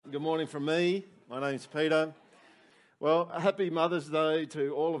Good morning from me. My name's Peter. Well, a happy Mother's Day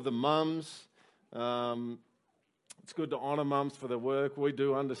to all of the mums. It's good to honour mums for their work. We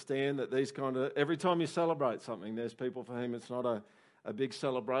do understand that every time you celebrate something, there's people for whom it's not a big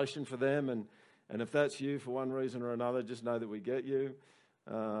celebration for them. And if that's you for one reason or another, just know that we get you.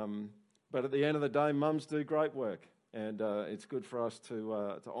 But at the end of the day, mums do great work, and it's good for us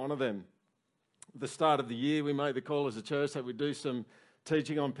to honour them. At the start of the year, we made the call as a church that we do some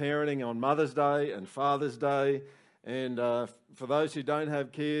teaching on parenting on Mother's Day and Father's Day. And for those who don't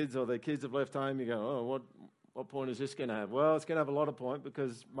have kids or their kids have left home, you go, oh, what point is this going to have? Well, it's going to have a lot of point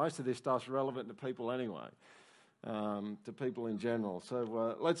because most of this stuff's relevant to people anyway, to people in general.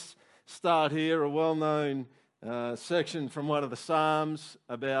 So let's start here, a well-known section from one of the Psalms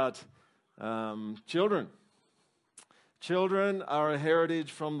about children. Children are a heritage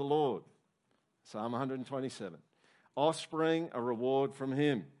from the Lord. Psalm 127. Offspring, a reward from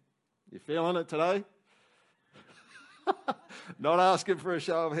him. You feeling it today? Not asking for a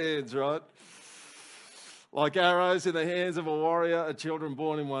show of hands, right? Like arrows in the hands of a warrior are children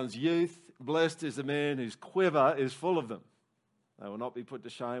born in one's youth. Blessed is the man whose quiver is full of them. They will not be put to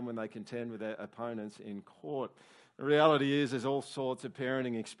shame when they contend with their opponents in court. The reality is there's all sorts of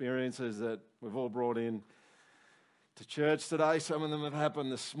parenting experiences that we've all brought in to church today. Some of them have happened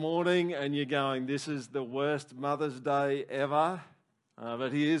this morning, and you're going, this is the worst Mother's Day ever.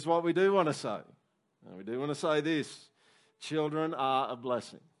 But here's what we do want to say. We do want to say this. Children are a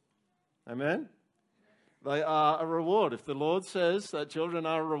blessing. Amen? They are a reward. If the Lord says that children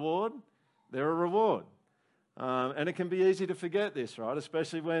are a reward, they're a reward. And it can be easy to forget this, right?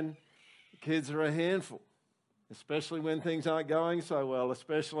 Especially when kids are a handful. Especially when things aren't going so well.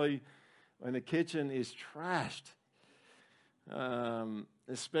 Especially when the kitchen is trashed.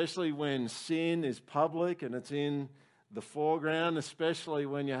 Especially when sin is public and it's in the foreground, especially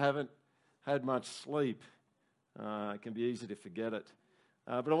when you haven't had much sleep. It can be easy to forget it.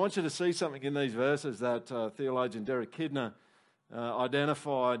 But I want you to see something in these verses that theologian Derek Kidner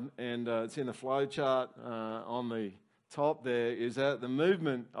identified, and it's in the flow chart on the top there, is that the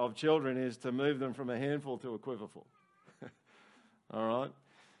movement of children is to move them from a handful to a quiverful. All right?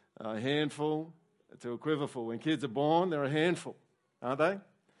 A handful to a quiverful. When kids are born, they're a handful, aren't they?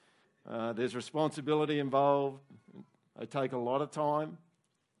 There's responsibility involved. They take a lot of time,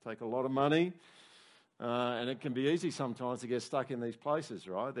 take a lot of money, and it can be easy sometimes to get stuck in these places,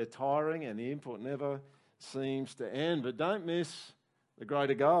 right? They're tiring and the input never seems to end. But don't miss the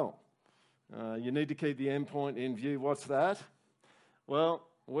greater goal. You need to keep the end point in view. What's that? Well,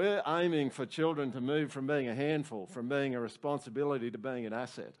 we're aiming for children to move from being a handful, from being a responsibility to being an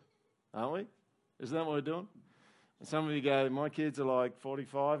asset, aren't we? Isn't that what we're doing? And some of you go, my kids are like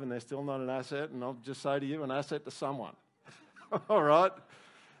 45 and they're still not an asset. And I'll just say to you, an asset to someone. All right?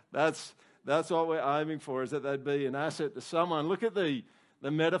 That's what we're aiming for, is that they'd be an asset to someone. Look at the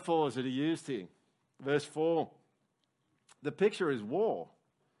metaphors that are used here. Verse 4. The picture is war.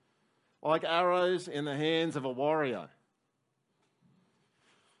 Like arrows in the hands of a warrior.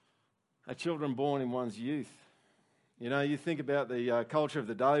 Are children born in one's youth. You know, you think about the culture of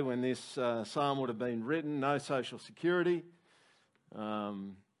the day when this psalm would have been written, no social security.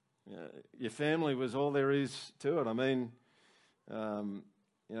 Your family was all there is to it. I mean,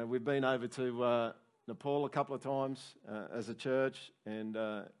 we've been over to Nepal a couple of times as a church, and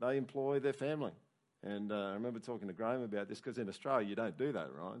they employ their family. And I remember talking to Graham about this, because in Australia you don't do that,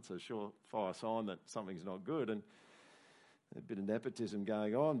 right? It's a surefire sign that something's not good. And a bit of nepotism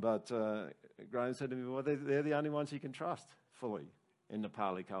going on, but Graham said to me, well, they're the only ones you can trust fully in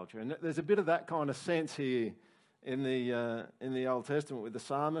Nepali culture. And there's a bit of that kind of sense here in the Old Testament with the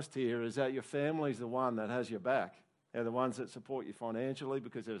psalmist here, is that your family's the one that has your back. They're the ones that support you financially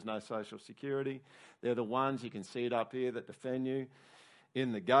because there's no social security. They're the ones, you can see it up here, that defend you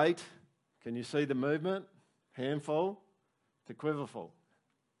in the gate. Can you see the movement? Handful to quiverful.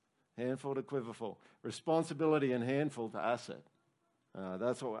 Handful to quiverful. Responsibility and handful to asset.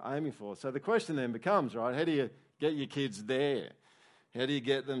 That's what we're aiming for. So the question then becomes, right, how do you get your kids there? How do you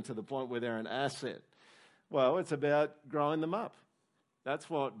get them to the point where they're an asset? Well, it's about growing them up. That's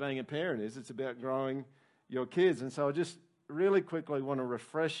what being a parent is. It's about growing your kids. And so I just really quickly want to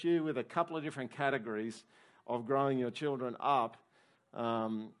refresh you with a couple of different categories of growing your children up,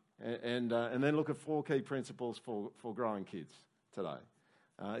 and then look at 4 key principles for growing kids today.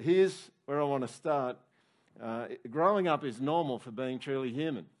 Here's where I want to start. Growing up is normal for being truly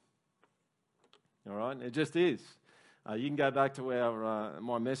human. All right? It just is. You can go back to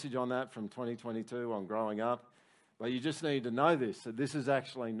my message on that from 2022 on growing up. But you just need to know this, that this is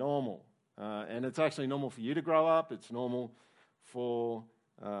actually normal. And it's actually normal for you to grow up. It's normal for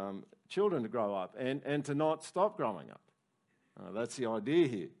children to grow up and to not stop growing up. That's the idea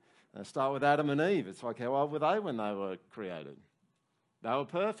here. Start with Adam and Eve. It's like, how old were they when they were created? They were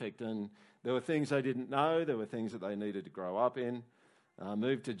perfect, and there were things they didn't know. There were things that they needed to grow up in.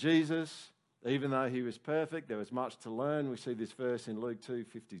 Move to Jesus. Even though he was perfect, there was much to learn. We see this verse in Luke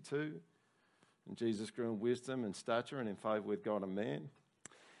 2:52. And Jesus grew in wisdom and stature and in favour with God and man.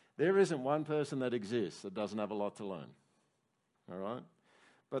 There isn't one person that exists that doesn't have a lot to learn. All right?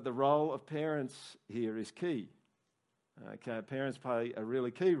 But the role of parents here is key. Okay, parents play a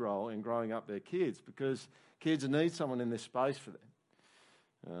really key role in growing up their kids because kids need someone in this space for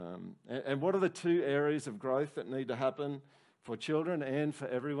them. And what are the two areas of growth that need to happen for children and for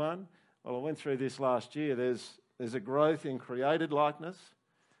everyone? Well, I went through this last year. There's a growth in created likeness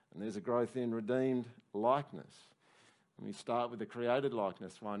and there's a growth in redeemed likeness. And we start with the created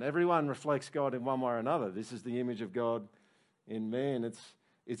likeness one. Everyone reflects God in one way or another. This is the image of God in man.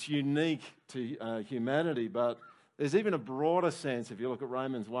 It's unique to humanity, but there's even a broader sense, if you look at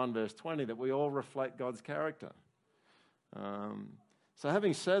Romans 1 verse 20, that we all reflect God's character. So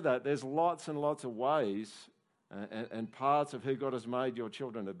having said that, there's lots and lots of ways and parts of who God has made your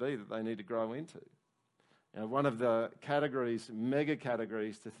children to be that they need to grow into. And one of the categories, mega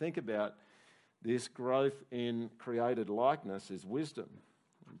categories to think about this growth in created likeness is wisdom.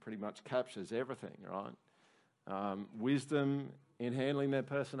 It pretty much captures everything, right? Wisdom in handling their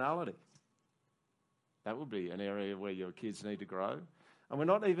personality. That would be an area where your kids need to grow. And we're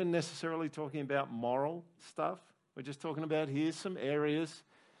not even necessarily talking about moral stuff. We're just talking about here's some areas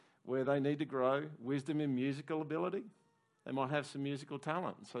where they need to grow. Wisdom in musical ability. They might have some musical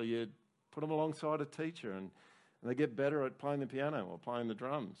talent. So you put them alongside a teacher and they get better at playing the piano or playing the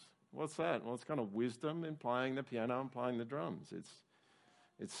drums. What's that? Well, it's kind of wisdom in playing the piano and playing the drums.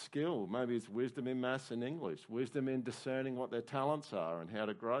 It's skill. Maybe it's wisdom in maths and English. Wisdom in discerning what their talents are and how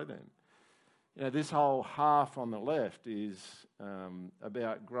to grow them. You know, this whole half on the left is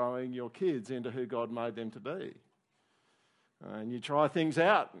about growing your kids into who God made them to be. And you try things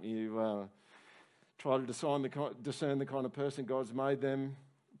out. You try to discern the kind of person God's made them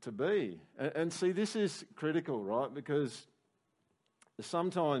to be. And see, this is critical, right? Because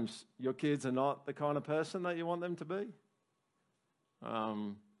sometimes your kids are not the kind of person that you want them to be.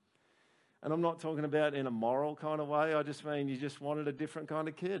 And I'm not talking about in a moral kind of way. I just mean you just wanted a different kind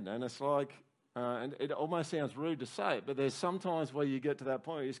of kid. And it's like, and it almost sounds rude to say it, but there's sometimes where you get to that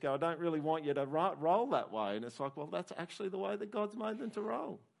point where you just go, I don't really want you to roll that way. And it's like, well, that's actually the way that God's made them to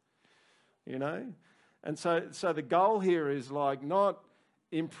roll, you know? And so the goal here is like not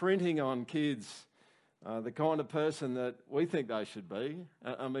imprinting on kids the kind of person that we think they should be.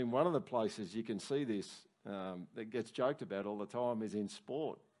 I mean, one of the places you can see this that gets joked about all the time is in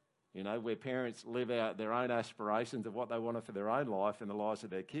sport. You know, where parents live out their own aspirations of what they want for their own life and the lives of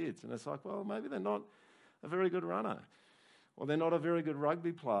their kids. And it's like, well, maybe they're not a very good runner, or they're not a very good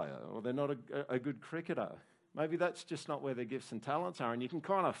rugby player, or they're not a good cricketer. Maybe that's just not where their gifts and talents are. And you can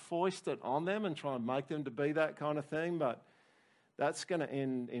kind of foist it on them and try and make them to be that kind of thing, but that's going to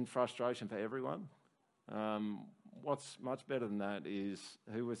end in frustration for everyone. What's much better than that is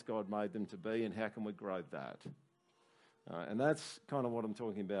who has God made them to be and how can we grow that? And that's kind of what I'm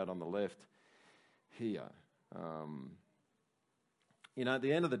talking about on the left here. You know, at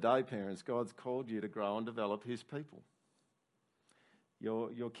the end of the day, parents, God's called you to grow and develop his people.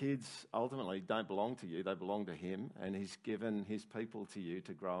 Your kids ultimately don't belong to you, they belong to him, and he's given his people to you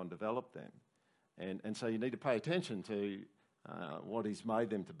to grow and develop them. And so you need to pay attention to what he's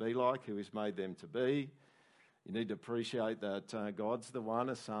made them to be like, who he's made them to be. You need to appreciate that God's the one,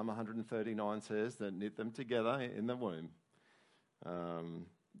 as Psalm 139 says, that knit them together in the womb,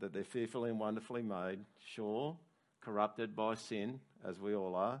 that they're fearfully and wonderfully made, sure, corrupted by sin, as we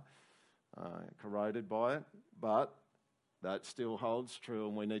all are, corroded by it, but that still holds true,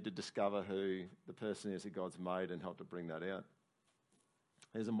 and we need to discover who the person is that God's made and help to bring that out.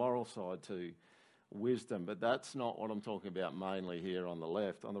 There's a moral side to wisdom, but that's not what I'm talking about mainly here on the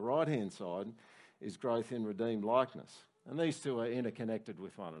left. On the right-hand side is growth in redeemed likeness. And these two are interconnected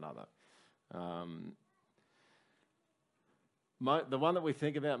with one another. The one that we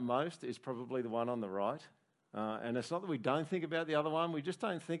think about most is probably the one on the right. And it's not that we don't think about the other one, we just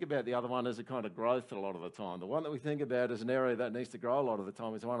don't think about the other one as a kind of growth a lot of the time. The one that we think about as an area that needs to grow a lot of the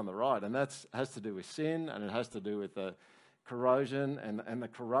time is the one on the right. And that has to do with sin, and it has to do with the corrosion and the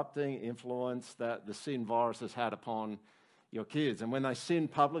corrupting influence that the sin virus has had upon your kids. And when they sin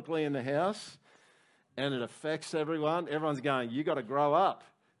publicly in the house, and it affects everyone, everyone's going, you've got to grow up,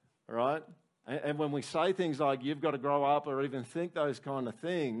 right? And when we say things like, you've got to grow up, or even think those kind of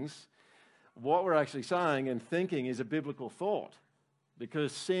things, what we're actually saying and thinking is a biblical thought.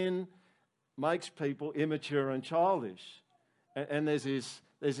 because sin makes people immature and childish. And there's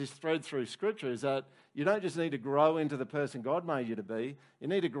this thread through Scripture is that you don't just need to grow into the person God made you to be, you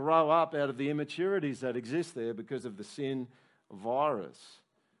need to grow up out of the immaturities that exist there because of the sin virus.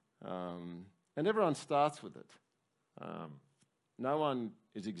 And everyone starts with it. No one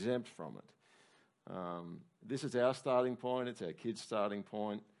is exempt from it. This is our starting point, it's our kids' starting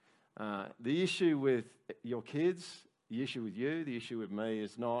point. The issue with your kids, the issue with you, the issue with me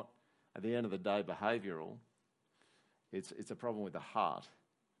is not, at the end of the day, behavioural. It's a problem with the heart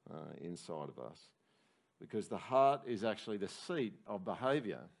inside of us. Because the heart is actually the seat of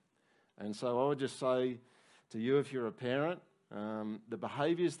behaviour. And so I would just say to you, if you're a parent, the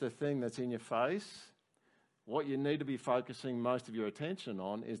behaviour is the thing that's in your face. What you need to be focusing most of your attention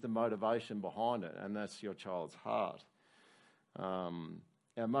on is the motivation behind it, and that's your child's heart.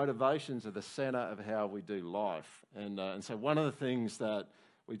 Our motivations are the centre of how we do life. And so one of the things that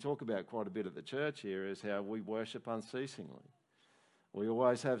we talk about quite a bit at the church here is how we worship unceasingly. We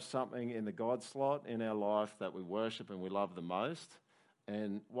always have something in the God slot in our life that we worship and we love the most.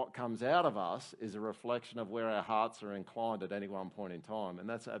 And what comes out of us is a reflection of where our hearts are inclined at any one point in time. And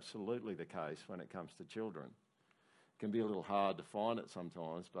that's absolutely the case when it comes to children. It can be a little hard to find it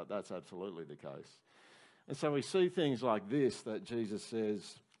sometimes, but that's absolutely the case. And so we see things like this that Jesus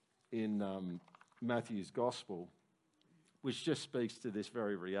says in Matthew's Gospel, which just speaks to this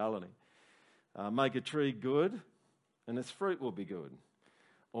very reality. Make a tree good, and its fruit will be good.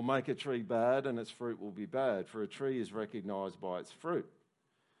 Or make a tree bad, and its fruit will be bad. For a tree is recognised by its fruit.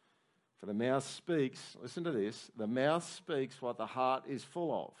 For the mouth speaks, listen to this, the mouth speaks what the heart is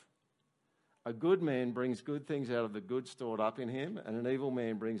full of. A good man brings good things out of the good stored up in him, and an evil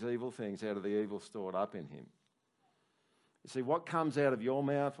man brings evil things out of the evil stored up in him. You see, what comes out of your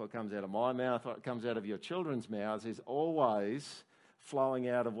mouth, what comes out of my mouth, what comes out of your children's mouths is always flowing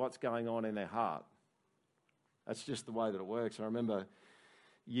out of what's going on in their heart. That's just the way that it works. I remember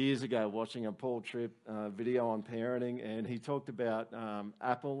years ago watching a Paul Tripp video on parenting, and he talked about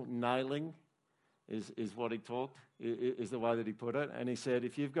apple nailing is what he talked, is the way that he put it. And he said,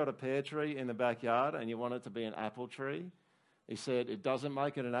 if you've got a pear tree in the backyard and you want it to be an apple tree, he said, it doesn't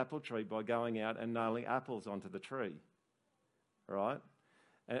make it an apple tree by going out and nailing apples onto the tree, right?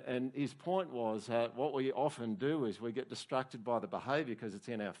 And his point was that what we often do is we get distracted by the behaviour because it's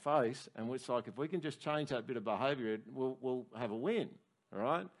in our face, and it's like if we can just change that bit of behaviour, we'll have a win, all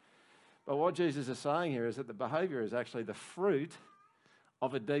right? But what Jesus is saying here is that the behaviour is actually the fruit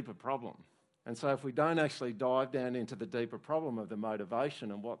of a deeper problem. And so if we don't actually dive down into the deeper problem of the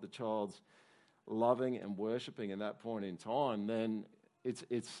motivation and what the child's loving and worshipping at that point in time, then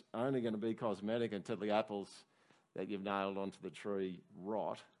it's only going to be cosmetic until the apples that you've nailed onto the tree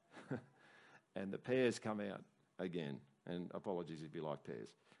rot and the pears come out again. And apologies if you like pears.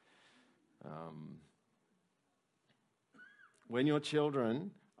 When your children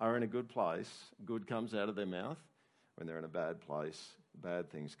are in a good place, good comes out of their mouth. When they're in a bad place, bad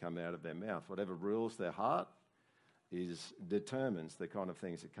things come out of their mouth. Whatever rules their heart determines the kind of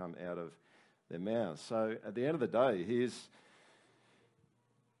things that come out of their mouths. So at the end of the day,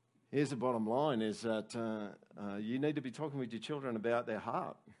 Here's the bottom line, is that you need to be talking with your children about their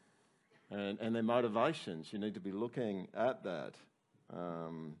heart and their motivations. You need to be looking at that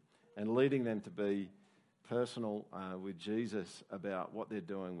and leading them to be personal with Jesus about what they're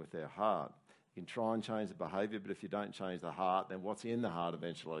doing with their heart. You can try and change the behaviour, but if you don't change the heart, then what's in the heart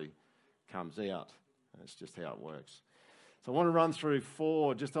eventually comes out. That's just how it works. So I want to run through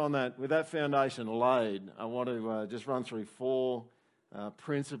four, just on that, with that foundation laid, I want to just run through four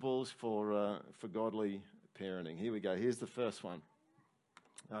principles for godly parenting. Here we go. Here's the first one.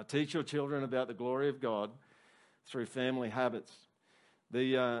 Teach your children about the glory of God through family habits.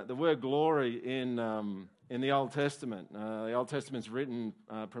 The word glory in the Old Testament. The Old Testament's written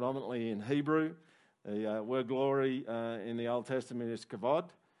predominantly in Hebrew. The word glory in the Old Testament is kavod.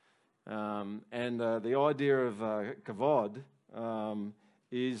 And the idea of kavod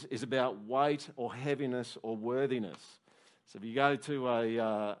is about weight or heaviness or worthiness. So if you go to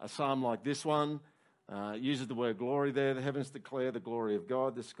a psalm like this one, it uses the word glory there. The heavens declare the glory of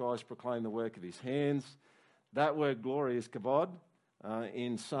God. The skies proclaim the work of his hands. That word glory is kavod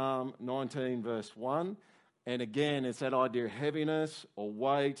in Psalm 19 verse 1. And again, it's that idea of heaviness or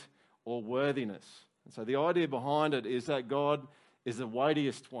weight or worthiness. And so the idea behind it is that God is the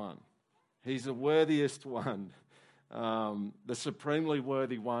weightiest one. He's the worthiest one, the supremely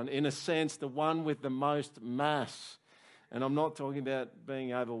worthy one. In a sense, the one with the most mass. And I'm not talking about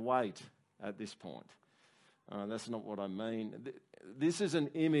being overweight at this point. That's not what I mean. This is an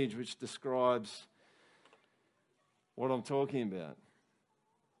image which describes what I'm talking about.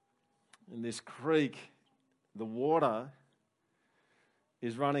 in this creek, the water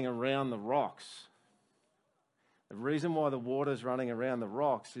is running around the rocks. The reason why the water is running around the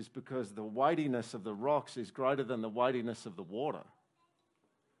rocks is because the weightiness of the rocks is greater than the weightiness of the water.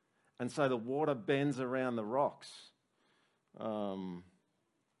 And so the water bends around the rocks. In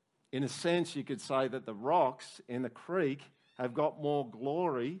a sense, you could say that the rocks in the creek have got more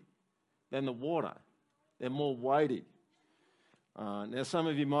glory than the water. They're more weighty. Now, some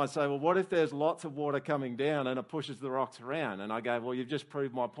of you might say, well, what if there's lots of water coming down and it pushes the rocks around? And I go, well, you've just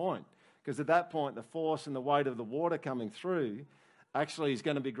proved my point. Because at that point, the force and the weight of the water coming through actually is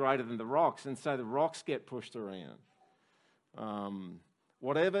going to be greater than the rocks. And so the rocks get pushed around.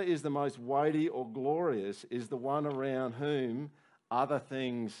 Whatever is the most weighty or glorious is the one around whom other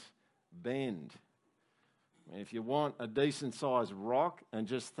things bend. If you want a decent-sized rock and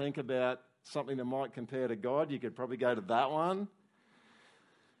just think about something that might compare to God, you could probably go to that one.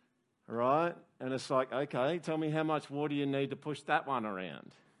 Right? And it's like, okay, tell me how much water you need to push that one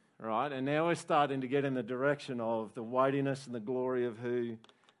around. Right? And now we're starting to get in the direction of the weightiness and the glory of who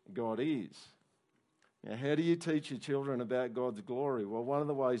God is. Now, how do you teach your children about God's glory? Well, one of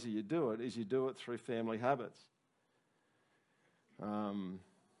the ways that you do it is you do it through family habits.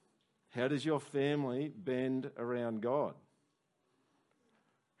 How does your family bend around God?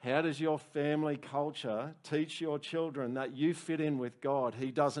 How does your family culture teach your children that you fit in with God?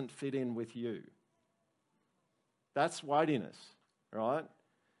 He doesn't fit in with you. That's weightiness, right?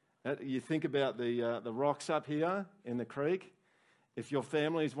 You think about the rocks up here in the creek. If your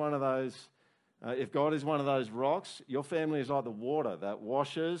family is one of those, if God is one of those rocks, your family is like the water that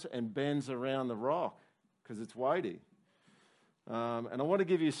washes and bends around the rock because it's weighty. And I want to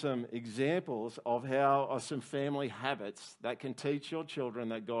give you some examples of some family habits that can teach your children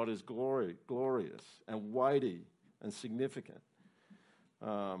that God is glorious and weighty and significant.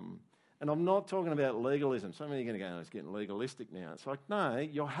 And I'm not talking about legalism. Some of you are going to go, it's getting legalistic now. It's like, no,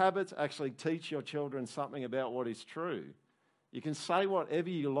 your habits actually teach your children something about what is true. You can say whatever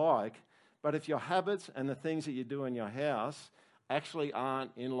you like, but if your habits and the things that you do in your house actually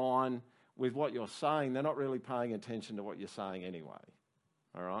aren't in line with what you're saying, they're not really paying attention to what you're saying anyway.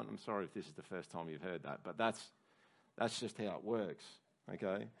 All right? I'm sorry if this is the first time you've heard that, but that's just how it works,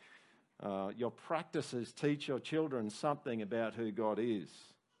 okay? Your practices teach your children something about who God is.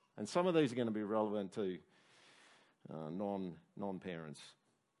 And some of these are going to be relevant to non-parents.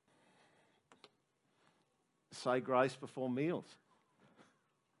 Say grace before meals.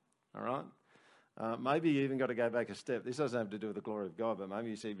 All right? Maybe you even got to go back a step. This doesn't have to do with the glory of God, but maybe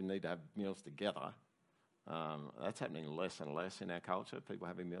you even need to have meals together. That's happening less and less in our culture, people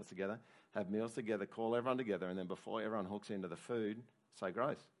having meals together. Have meals together, call everyone together, and then before everyone hooks into the food, say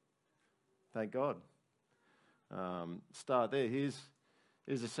grace. Thank God. Start there. Here's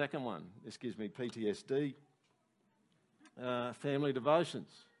the second one. This gives me PTSD. Family devotions.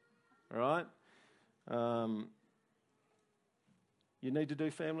 All right? You need to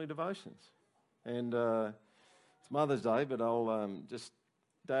do family devotions. And it's Mother's Day, but I'll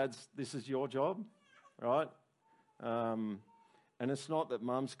dads, this is your job, right? And it's not that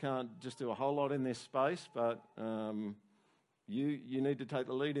mums can't just do a whole lot in this space, but you need to take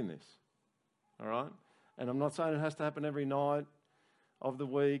the lead in this, all right? And I'm not saying it has to happen every night of the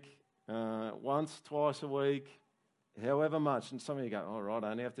week, once, twice a week, however much. And some of you go, all right,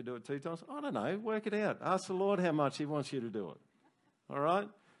 I only have to do it 2 times. I don't know, work it out. Ask the Lord how much he wants you to do it, all right?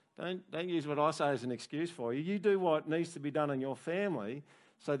 Don't use what I say as an excuse for you. You do what needs to be done in your family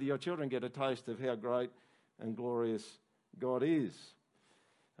so that your children get a taste of how great and glorious God is.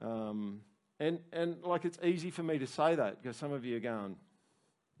 And like, it's easy for me to say that because some of you are going,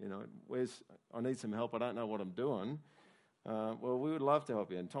 I need some help. I don't know what I'm doing. Well, we would love to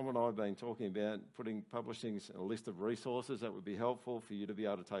help you. And Tom and I have been talking about publishing a list of resources that would be helpful for you to be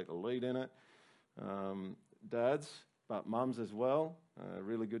able to take the lead in it. Dads, but mums as well.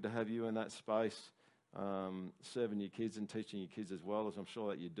 Really good to have you in that space, serving your kids and teaching your kids as well, as I'm sure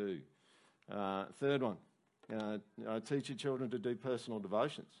that you do. Third one, teach your children to do personal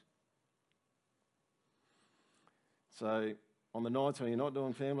devotions. So on the nights when you're not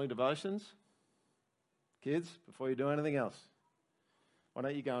doing family devotions, kids, before you do anything else, why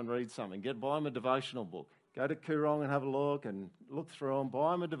don't you go and read something? Buy them a devotional book. Go to Koorong and have a look and look through them.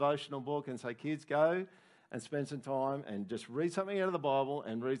 Buy them a devotional book and say, kids, go and spend some time and just read something out of the Bible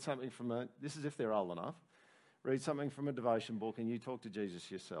and read something from this is if they're old enough, read something from a devotion book and you talk to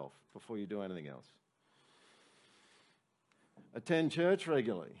Jesus yourself before you do anything else. Attend church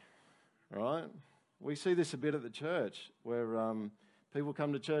regularly, right? We see this a bit at the church where people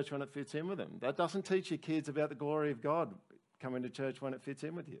come to church when it fits in with them. That doesn't teach your kids about the glory of God, coming to church when it fits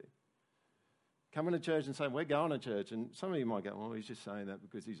in with you. coming to church and saying, we're going to church. And some of you might go, well, he's just saying that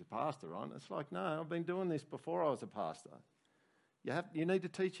because he's a pastor, right? And it's like, no, I've been doing this before I was a pastor. You need to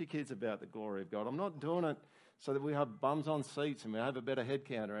teach your kids about the glory of God. I'm not doing it so that we have bums on seats and we have a better head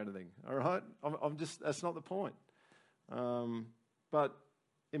count or anything, all right? That's not the point. But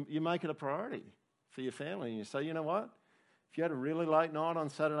you make it a priority for your family and you say, you know what? If you had a really late night on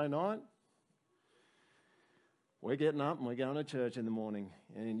Saturday night, we're getting up and we're going to church in the morning,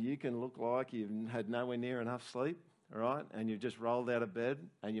 and you can look like you've had nowhere near enough sleep, all right, and you've just rolled out of bed,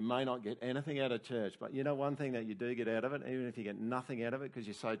 and you may not get anything out of church, but you know one thing that you do get out of it, even if you get nothing out of it because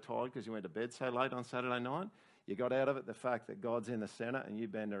you're so tired because you went to bed so late on Saturday night, you got out of it the fact that God's in the centre and you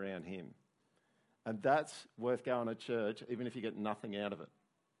bend around him. And that's worth going to church even if you get nothing out of it.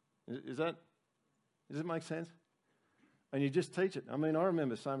 Does it make sense? And you just teach it. I mean, I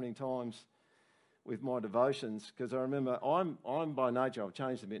remember so many times with my devotions, because I remember I'm by nature, I've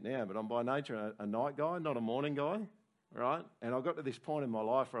changed a bit now, but I'm by nature a night guy, not a morning guy, right? And I got to this point in my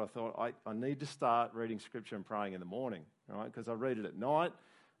life where I thought I need to start reading scripture and praying in the morning, right? Because I read it at night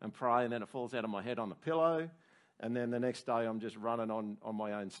and pray, and then it falls out of my head on the pillow, and then the next day I'm just running on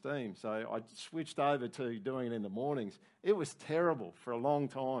my own steam. So I switched over to doing it in the mornings. It was terrible for a long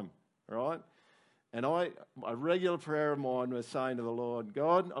time, right? And a regular prayer of mine was saying to the Lord,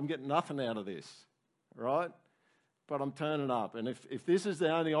 God, I'm getting nothing out of this, right? But I'm turning up. And if this is the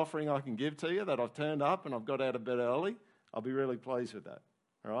only offering I can give to you, that I've turned up and I've got out of bed early, I'll be really pleased with that,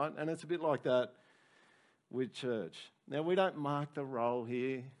 all right? And it's a bit like that with church. Now, we don't mark the roll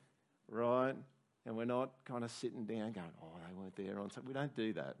here, right? And we're not kind of sitting down going, oh, they weren't there on Sunday. We don't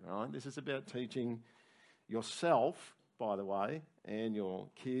do that, right? This is about teaching yourself, by the way, and your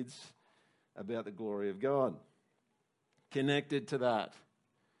kids about the glory of God. Connected to that,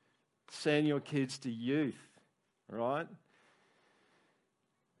 send your kids to youth, right?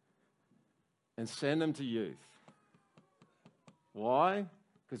 And send them to youth. Why?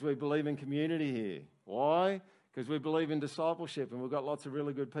 Because we believe in community here. Why? Because we believe in discipleship, and we've got lots of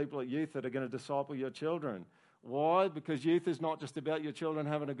really good people at youth that are going to disciple your children. Why? Because youth is not just about your children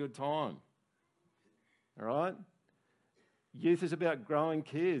having a good time. All right? Youth is about growing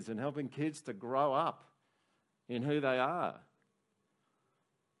kids and helping kids to grow up in who they are.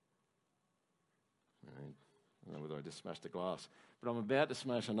 I don't know whether I just smashed a glass, but I'm about to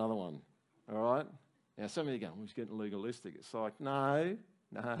smash another one. All right? Now, some of you go, well, he's getting legalistic. It's like, no,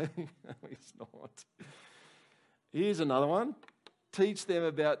 it's not. Here's another one. Teach them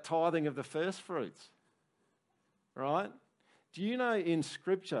about tithing of the first fruits. Right? Do you know in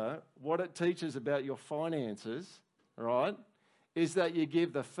Scripture what it teaches about your finances, right, is that you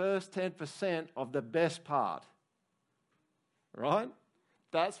give the first 10% of the best part. Right?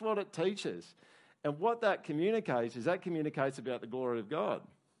 That's what it teaches. And what that communicates is that communicates about the glory of God.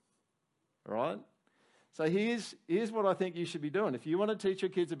 Right? So here's what I think you should be doing. If you want to teach your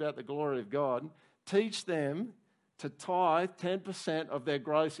kids about the glory of God, teach them to tithe 10% of their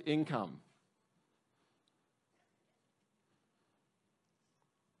gross income.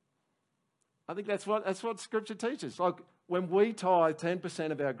 I think that's what Scripture teaches. Like when we tithe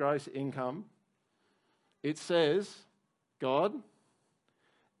 10% of our gross income, it says, God,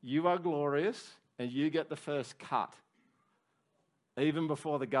 you are glorious and you get the first cut, even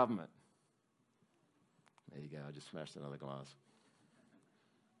before the government. There you go, I just smashed another glass.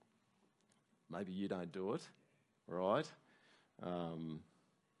 Maybe you don't do it, right?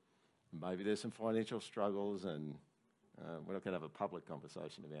 Maybe there's some financial struggles and we're not going to have a public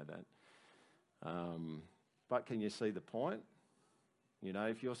conversation about that. But can you see the point? You know,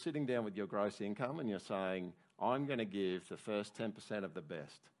 if you're sitting down with your gross income and you're saying, I'm going to give the first 10% of the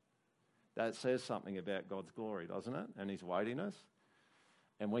best, that says something about God's glory, doesn't it? And his weightiness.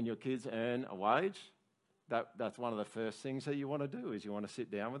 And when your kids earn a wage, that's one of the first things that you want to do is you want to sit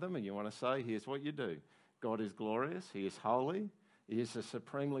down with them and you want to say, here's what you do. God is glorious. He is holy. He is the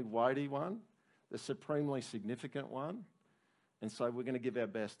supremely weighty one, the supremely significant one. And so we're going to give our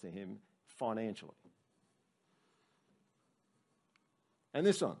best to him financially. And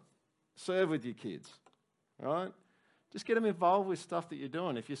this one, serve with your kids, right? Just get them involved with stuff that you're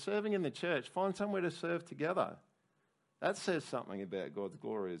doing. If you're serving in the church, find somewhere to serve together. That says something about God's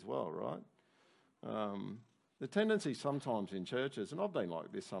glory as well, right? The tendency sometimes in churches, and I've been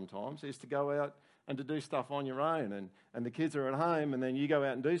like this sometimes, is to go out and to do stuff on your own, and the kids are at home, and then you go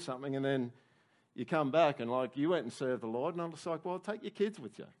out and do something, and then you come back and like you went and served the Lord, and I'm just like, well, take your kids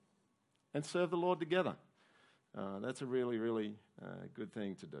with you and serve the Lord together. That's a really, really good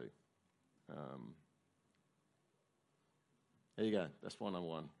thing to do. There you go. That's one on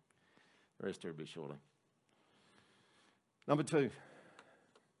one. The rest are a bit shorter. Number 2,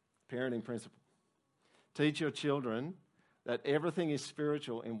 parenting principle. Teach your children that everything is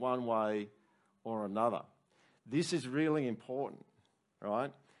spiritual in one way or another. This is really important,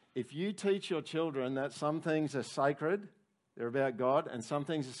 right? If you teach your children that some things are sacred, they're about God, and some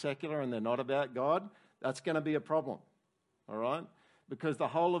things are secular and they're not about God, that's going to be a problem, all right? Because the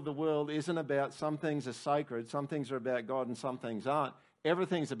whole of the world isn't about some things are sacred, some things are about God, and some things aren't.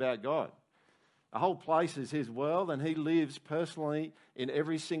 Everything's about God. The whole place is his world, and he lives personally in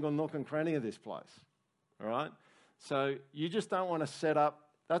every single nook and cranny of this place, all right? So you just don't want to set up,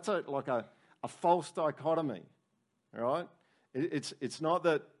 that's like a false dichotomy, all right? It's not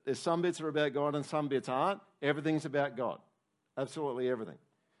that there's some bits are about God and some bits aren't. Everything's about God. Absolutely everything.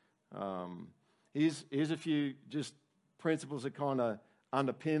 Here's a few just principles that kind of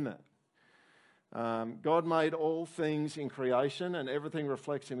underpin that. God made all things in creation, and everything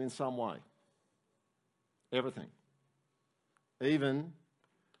reflects him in some way. Everything. Even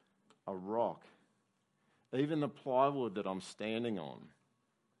a rock. Even the plywood that I'm standing on.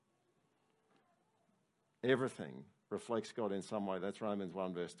 Everything reflects God in some way. That's Romans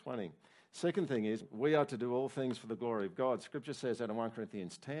 1 verse 20. Second thing is, we are to do all things for the glory of God. Scripture says that in 1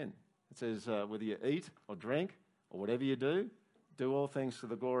 Corinthians 10. It says, whether you eat or drink or whatever you do all things for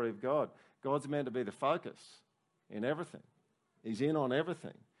the glory of God. God's meant to be the focus in everything. He's in on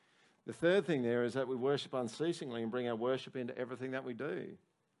everything. The third thing there is that we worship unceasingly and bring our worship into everything that we do.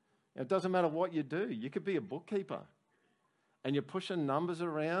 It doesn't matter what you do. You could be a bookkeeper and you're pushing numbers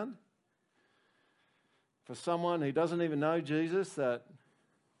around for someone who doesn't even know Jesus that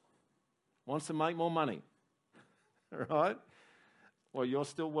wants to make more money, right? Well, you're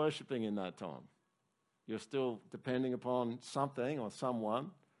still worshipping in that time. You're still depending upon something or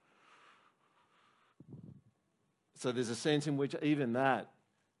someone. So there's a sense in which even that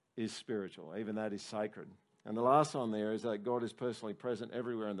is spiritual, even that is sacred. And the last one there is that God is personally present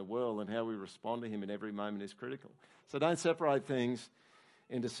everywhere in the world, and how we respond to him in every moment is critical. So don't separate things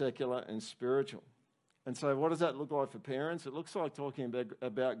into secular and spiritual. And so what does that look like for parents? It looks like talking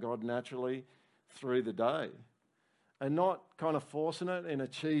about God naturally through the day, and not kind of forcing it in a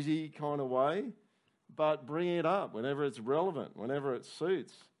cheesy kind of way, but bringing it up whenever it's relevant, whenever it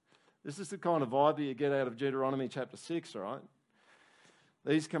suits. This is the kind of vibe that you get out of Deuteronomy chapter 6, right?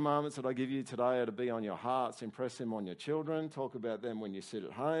 These commandments that I give you today are to be on your hearts. Impress them on your children. Talk about them when you sit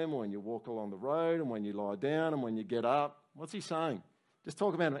at home, when you walk along the road, and when you lie down, and when you get up. What's he saying? Just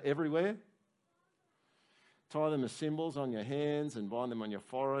talk about them everywhere. Tie them as symbols on your hands and bind them on your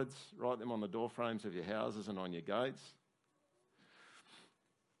foreheads. Write them on the door frames of your houses and on your gates.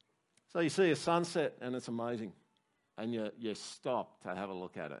 So you see a sunset and it's amazing. And you stop to have a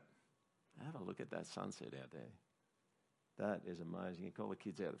look at it. Have a look at that sunset out there. That is amazing. You call the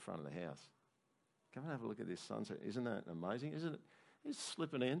kids out the front of the house. Come and have a look at this sunset. Isn't that amazing? Isn't it? It's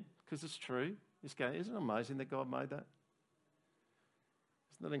slipping in because it's true. Isn't it amazing that God made that?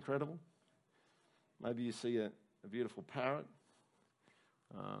 Isn't that incredible? Maybe you see a beautiful parrot.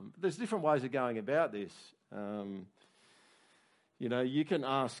 But there's different ways of going about this. You can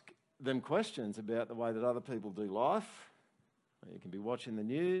ask them questions about the way that other people do life. You can be watching the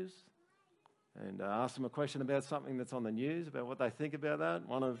news and ask them a question about something that's on the news, about what they think about that.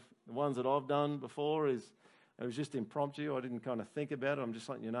 One of the ones that I've done before is, it was just impromptu. I didn't kind of think about it. I'm just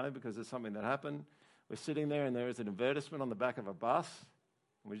letting you know because it's something that happened. We're sitting there and there is an advertisement on the back of a bus.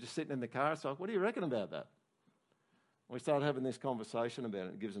 And we're just sitting in the car. It's like, what do you reckon about that? We started having this conversation about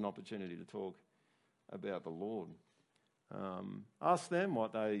it. It gives an opportunity to talk about the Lord. Ask them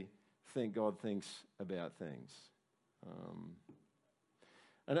what they think God thinks about things.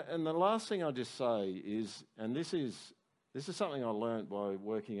 And the last thing I'll just say is, and this is something I learned by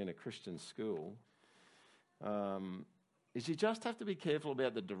working in a Christian school, is you just have to be careful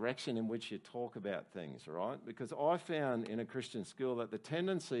about the direction in which you talk about things, right? Because I found in a Christian school that the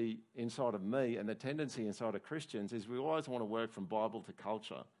tendency inside of me and the tendency inside of Christians is we always want to work from Bible to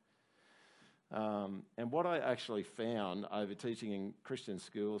culture. And what I actually found over teaching in Christian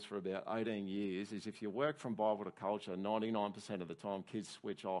schools for about 18 years is if you work from Bible to culture, 99% of the time kids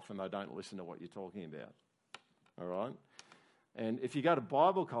switch off and they don't listen to what you're talking about, all right? And if you go to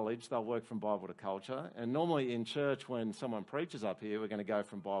Bible college, they'll work from Bible to culture. And normally in church, when someone preaches up here, we're going to go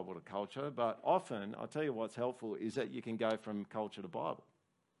from Bible to culture. But often, I'll tell you what's helpful is that you can go from culture to Bible.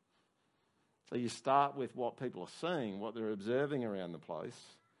 So you start with what people are seeing, what they're observing around the place,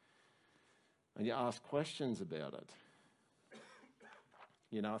 and you ask questions about it.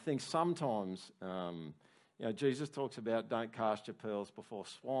 I think sometimes, Jesus talks about don't cast your pearls before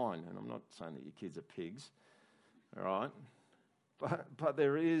swine. And I'm not saying that your kids are pigs, all right? But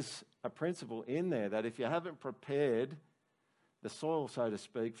there is a principle in there that if you haven't prepared the soil, so to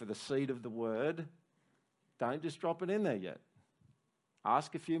speak, for the seed of the word, don't just drop it in there yet.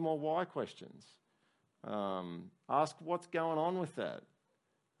 Ask a few more why questions. Ask what's going on with that.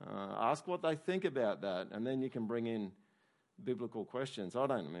 Ask what they think about that, and then you can bring in biblical questions.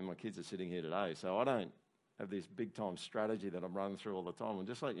 My kids are sitting here today, so I don't have this big-time strategy that I'm running through all the time. And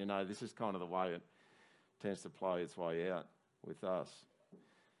just let you know, this is kind of the way it tends to play its way out with us.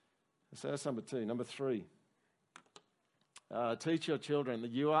 So that's number 2. Number 3, teach your children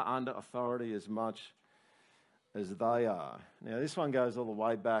that you are under authority as much as they are. Now, this one goes all the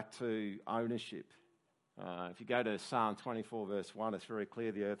way back to ownership. If you go to Psalm 24, verse 1, it's very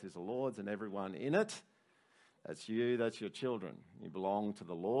clear the earth is the Lord's and everyone in it. That's you, that's your children. You belong to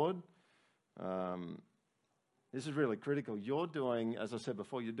the Lord. This is really critical. You're doing, as I said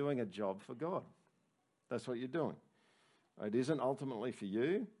before, you're doing a job for God. That's what you're doing. It isn't ultimately for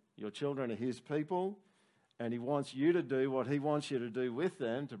you. Your children are his people, and he wants you to do what he wants you to do with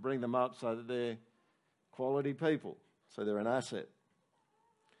them to bring them up so that they're quality people, so they're an asset.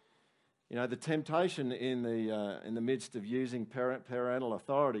 You know, the temptation in the midst of using parental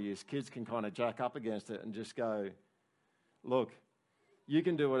authority is kids can kind of jack up against it and just go, look, you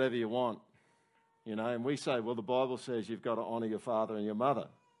can do whatever you want, you know, and we say, well, the Bible says you've got to honour your father and your mother,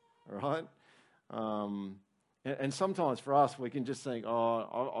 all right? And sometimes for us, we can just think,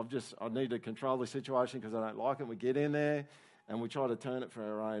 I need to control the situation because I don't like it. We get in there and we try to turn it for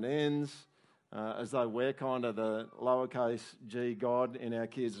our own ends, as though we're kind of the lowercase g God in our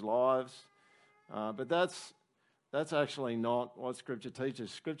kids' lives. But that's actually not what Scripture teaches.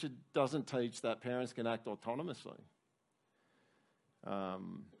 Scripture doesn't teach that parents can act autonomously.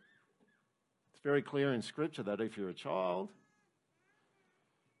 It's very clear in Scripture that if you're a child,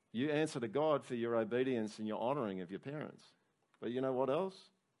 you answer to God for your obedience and your honouring of your parents. But you know what else?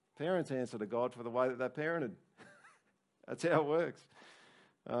 Parents answer to God for the way that they're parented. That's how it works.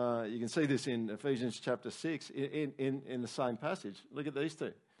 You can see this in Ephesians chapter 6 in the same passage. Look at these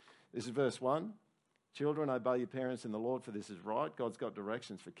two. This is verse 1. Children, obey your parents in the Lord, for this is right. God's got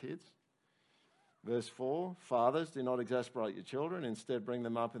directions for kids. Verse 4. Fathers, do not exasperate your children. Instead, bring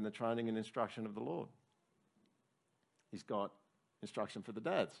them up in the training and instruction of the Lord. He's got instruction for the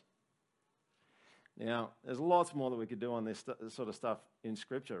dads. Now, there's lots more that we could do on this sort of stuff in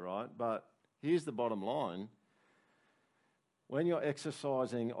Scripture, right? But here's the bottom line. When you're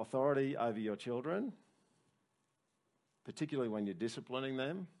exercising authority over your children, particularly when you're disciplining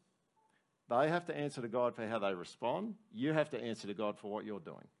them, they have to answer to God for how they respond. You have to answer to God for what you're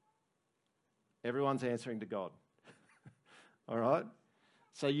doing. Everyone's answering to God. All right?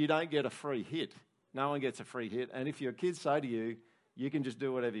 So you don't get a free hit. No one gets a free hit. And if your kids say to you, you can just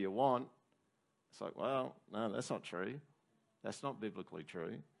do whatever you want, it's like, well, no, that's not true. That's not biblically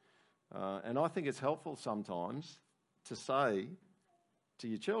true. And I think it's helpful sometimes to say to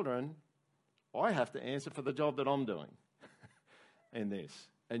your children, I have to answer for the job that I'm doing in this.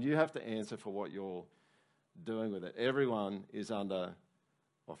 And you have to answer for what you're doing with it. Everyone is under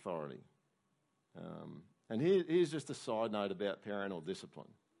authority. And here's just a side note about parental discipline,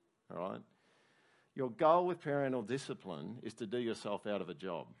 all right? Your goal with parental discipline is to do yourself out of a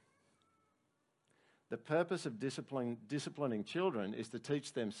job. The purpose of disciplining children is to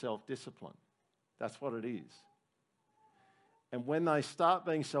teach them self-discipline. That's what it is. And when they start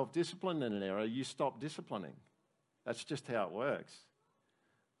being self-disciplined in an area, you stop disciplining. That's just how it works.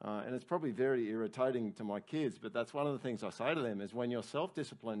 And it's probably very irritating to my kids, but that's one of the things I say to them is when you're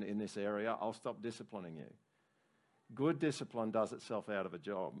self-disciplined in this area, I'll stop disciplining you. Good discipline does itself out of a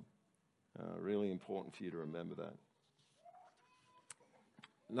job. Really important for you to remember that.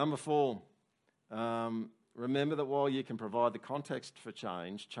 Number 4, remember that while you can provide the context for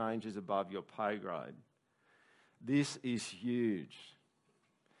change, change is above your pay grade. This is huge.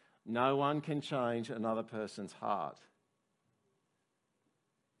 No one can change another person's heart.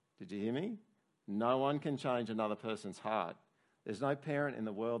 Did you hear me? No one can change another person's heart. There's no parent in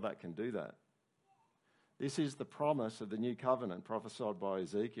the world that can do that. This is the promise of the new covenant prophesied by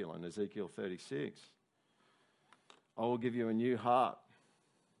Ezekiel in Ezekiel 36. I will give you a new heart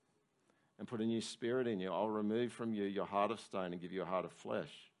and put a new spirit in you. I'll remove from you your heart of stone and give you a heart of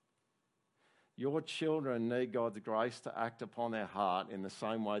flesh. Your children need God's grace to act upon their heart in the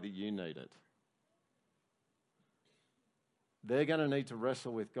same way that you need it. They're going to need to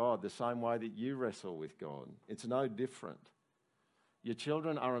wrestle with God the same way that you wrestle with God. It's no different. Your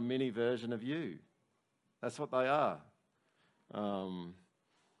children are a mini version of you. That's what they are.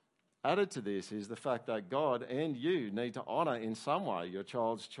 Added to this is the fact that God and you need to honour in some way your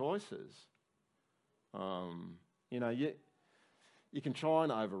child's choices. You can try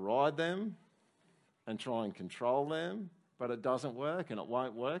and override them and try and control them, but it doesn't work and it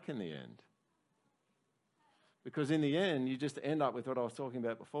won't work in the end. Because in the end, you just end up with what I was talking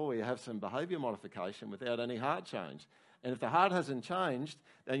about before, where you have some behaviour modification without any heart change. And if the heart hasn't changed,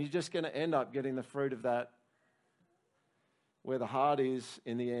 then you're just going to end up getting the fruit of that where the heart is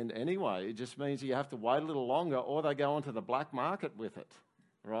in the end anyway. It just means you have to wait a little longer, or they go onto the black market with it,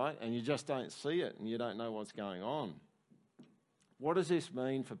 right? And you just don't see it and you don't know what's going on. What does this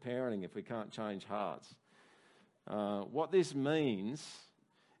mean for parenting if we can't change hearts? What this means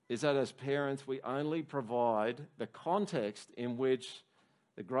is that as parents, we only provide the context in which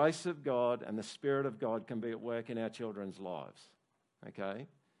the grace of God and the Spirit of God can be at work in our children's lives. Okay?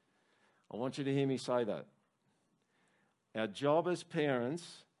 I want you to hear me say that. Our job as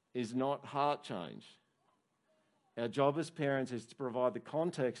parents is not heart change. Our job as parents is to provide the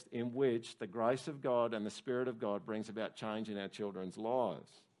context in which the grace of God and the Spirit of God brings about change in our children's lives.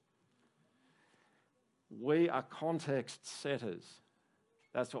 We are context setters.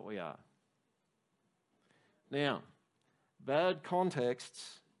 That's what we are. Now, bad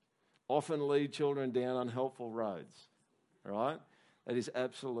contexts often lead children down unhelpful roads, right? That is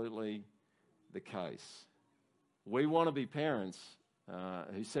absolutely the case. We want to be parents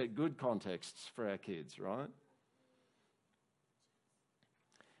who set good contexts for our kids, right?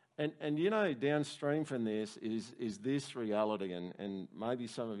 And you know, downstream from this is this reality, and maybe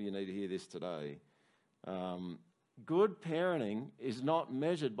some of you need to hear this today. Good parenting is not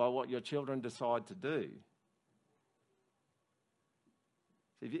measured by what your children decide to do.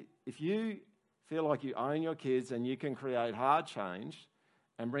 If you feel like you own your kids and you can create hard change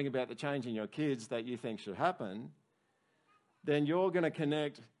and bring about the change in your kids that you think should happen, then you're going to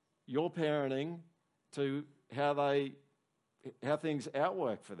connect your parenting to how things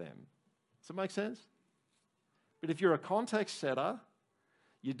outwork for them. Does that make sense? But if you're a context setter,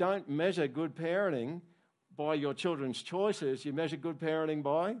 you don't measure good parenting by your children's choices. You measure good parenting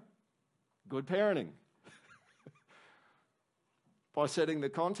by good parenting. By setting the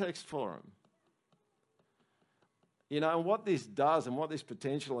context for them. You know, and what this does and what this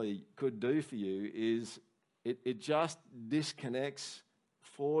potentially could do for you is it just disconnects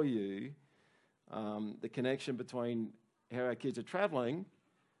for you the connection between how our kids are travelling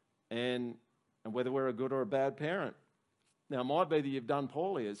and whether we're a good or a bad parent. Now, it might be that you've done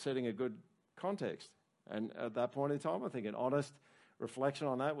poorly at setting a good context. And at that point in time, I think an honest reflection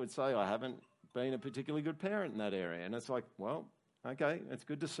on that would say, I haven't been a particularly good parent in that area. And it's like, well, okay, it's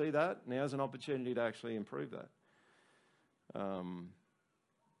good to see that. Now's an opportunity to actually improve that.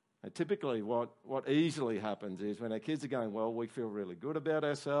 And typically what easily happens is when our kids are going well, we feel really good about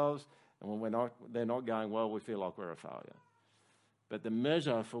ourselves. And when they're not going well, we feel like we're a failure. But the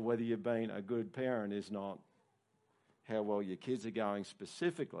measure for whether you've been a good parent is not how well your kids are going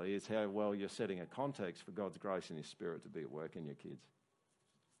specifically, it's how well you're setting a context for God's grace and His Spirit to be at work in your kids.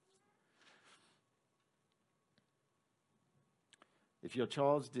 If your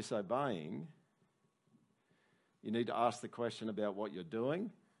child's disobeying, you need to ask the question about what you're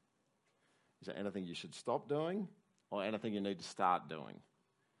doing. Is there anything you should stop doing or anything you need to start doing?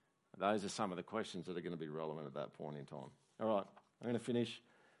 Those are some of the questions that are going to be relevant at that point in time. All right, I'm going to finish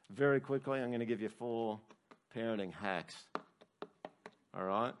very quickly. I'm going to give you 4 parenting hacks. All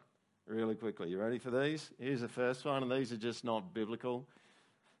right, really quickly. You ready for these? Here's the first one, and these are just not biblical,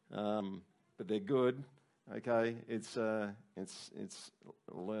 but they're good. Okay, it's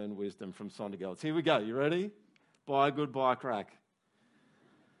learn wisdom from Sondergaard. Here we go. You ready? Buy a good bike rack.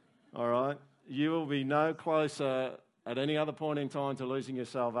 All right, you will be no closer at any other point in time to losing your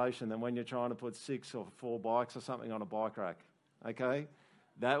salvation than when you're trying to put 6 or 4 bikes or something on a bike rack. Okay,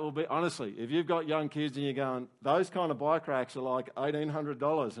 that will be, honestly, if you've got young kids and you're going, those kind of bike racks are like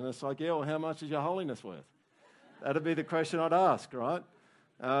 $1,800, and it's like, yeah, well, how much is your holiness worth? That'd be the question I'd ask, right?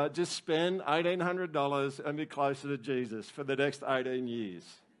 Just spend $1,800 and be closer to Jesus for the next 18 years,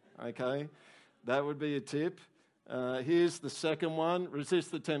 okay? That would be a tip. Here's the second one.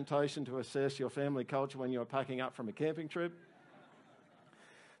 Resist the temptation to assess your family culture when you're packing up from a camping trip.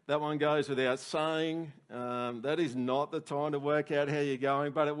 That one goes without saying. That is not the time to work out how you're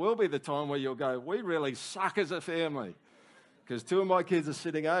going, but it will be the time where you'll go, we really suck as a family. Because 2 of my kids are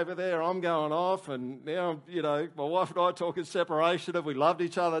sitting over there, I'm going off, and now, you know, my wife and I are talking separation of we loved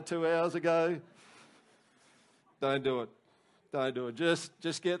each other 2 hours ago. Don't do it. Don't do it.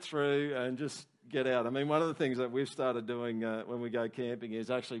 Just get through and just get out. I mean, one of the things that we've started doing when we go camping is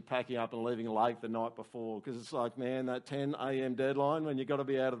actually packing up and leaving late the night before, because it's like, man, that 10 a.m. deadline when you've got to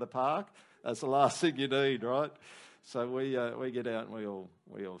be out of the park, that's the last thing you need, right? So we get out and we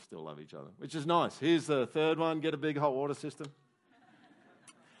all still love each other, which is nice. Here's the third one: get a big hot water system.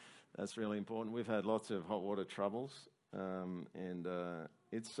 That's really important. We've had lots of hot water troubles It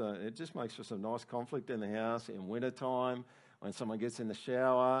just makes for some nice conflict in the house in wintertime when someone gets in the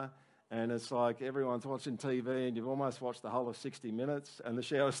shower and it's like everyone's watching TV and you've almost watched the whole of 60 Minutes and the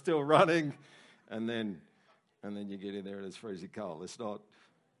shower's still running, and then you get in there and it's freezing cold. It's not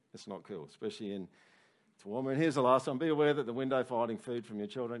cool, especially in it's warmer. And here's the last one: be aware that the window for hiding food from your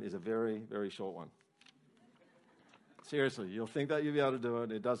children is a very, very short one. Seriously, you'll think that you'll be able to do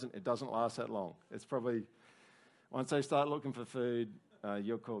it. It doesn't last that long. It's probably once they start looking for food,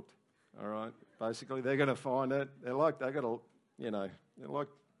 you're cooked. All right. Basically, they're going to find it. They're like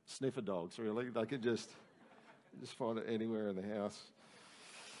sniffer dogs. Really, they can just find it anywhere in the house.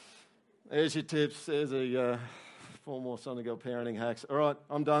 There's your tips. There's 4 more Son and Girl parenting hacks. All right,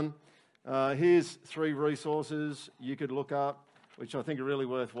 I'm done. Here's 3 resources you could look up, which I think are really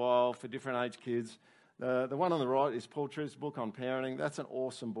worthwhile for different age kids. The one on the right is Paul Tripp's book on parenting. That's an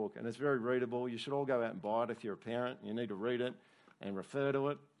awesome book, and it's very readable. You should all go out and buy it if you're a parent. You need to read it and refer to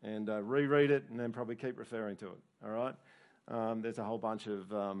it and reread it and then probably keep referring to it, all right? There's a whole bunch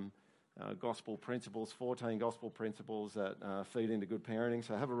of gospel principles, 14 gospel principles that feed into good parenting,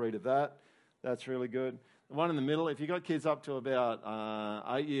 so have a read of that. That's really good. The one in the middle, if you've got kids up to about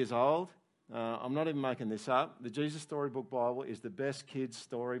 8 years old, I'm not even making this up, the Jesus Storybook Bible is the best kids'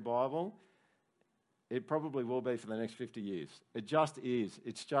 story Bible. It probably will be for the next 50 years. It just is.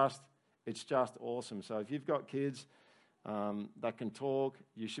 It's just awesome. So if you've got kids that can talk,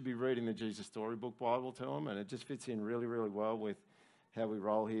 you should be reading the Jesus Storybook Bible to them, and it just fits in really, really well with how we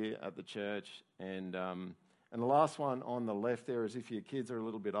roll here at the church. And the last one on the left there is if your kids are a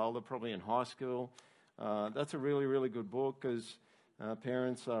little bit older, probably in high school. That's a really, really good book because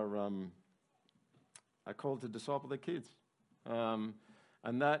parents are called to disciple their kids.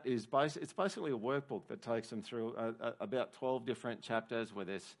 And that is it's basically a workbook that takes them through about 12 different chapters where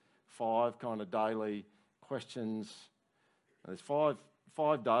there's 5 kind of daily questions. There's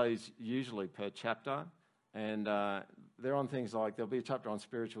five days usually per chapter, and they're on things like there'll be a chapter on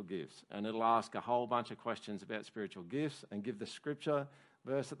spiritual gifts, and it'll ask a whole bunch of questions about spiritual gifts and give the scripture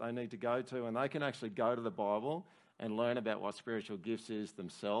verse that they need to go to, and they can actually go to the Bible and learn about what spiritual gifts is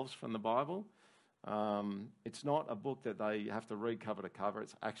themselves from the Bible. It's not a book that they have to read cover to cover.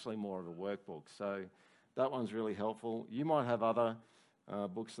 It's actually more of a workbook. So that one's really helpful. You might have other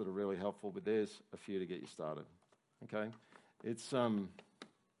books that are really helpful, but there's a few to get you started. Okay? It's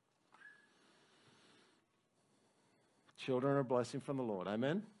children are a blessing from the Lord.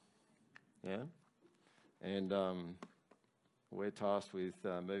 Amen? Yeah? And we're tasked with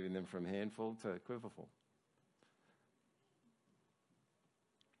moving them from handful to quiverful.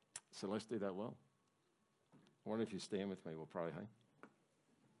 So let's do that well. I wonder if you stand with me, we'll pray, hey?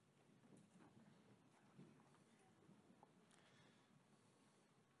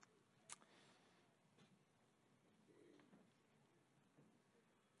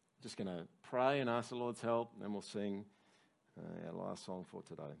 Just going to pray and ask the Lord's help, and then we'll sing our last song for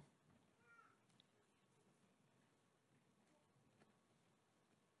today.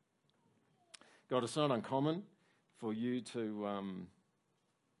 God, it's not uncommon for you to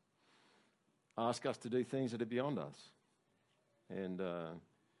ask us to do things that are beyond us. And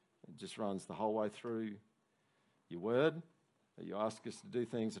it just runs the whole way through your word, that you ask us to do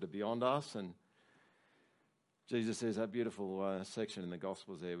things that are beyond us. And Jesus says that beautiful section in the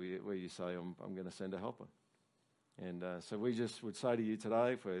Gospels there where you say, I'm going to send a helper. And so we just would say to you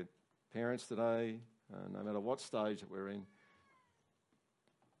today, for parents today, no matter what stage that we're in,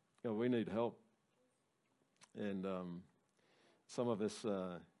 we need help. And some of us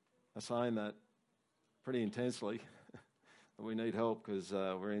are saying that pretty intensely. We need help because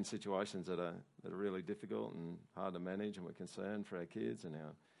we're in situations that are really difficult and hard to manage, and we're concerned for our kids, and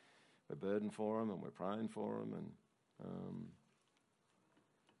we're burdened for them, and we're praying for them.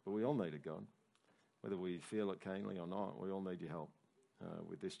 But we all need it, God. Whether we feel it keenly or not, we all need your help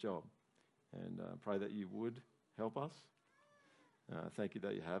with this job. And pray that you would help us. Thank you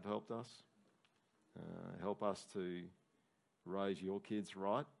that you have helped us. Help us to raise your kids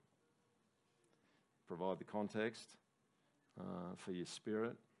right. Provide the context for your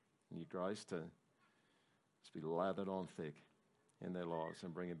spirit and your grace to just be lathered on thick in their lives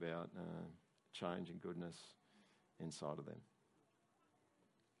and bring about change and goodness inside of them.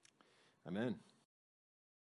 Amen.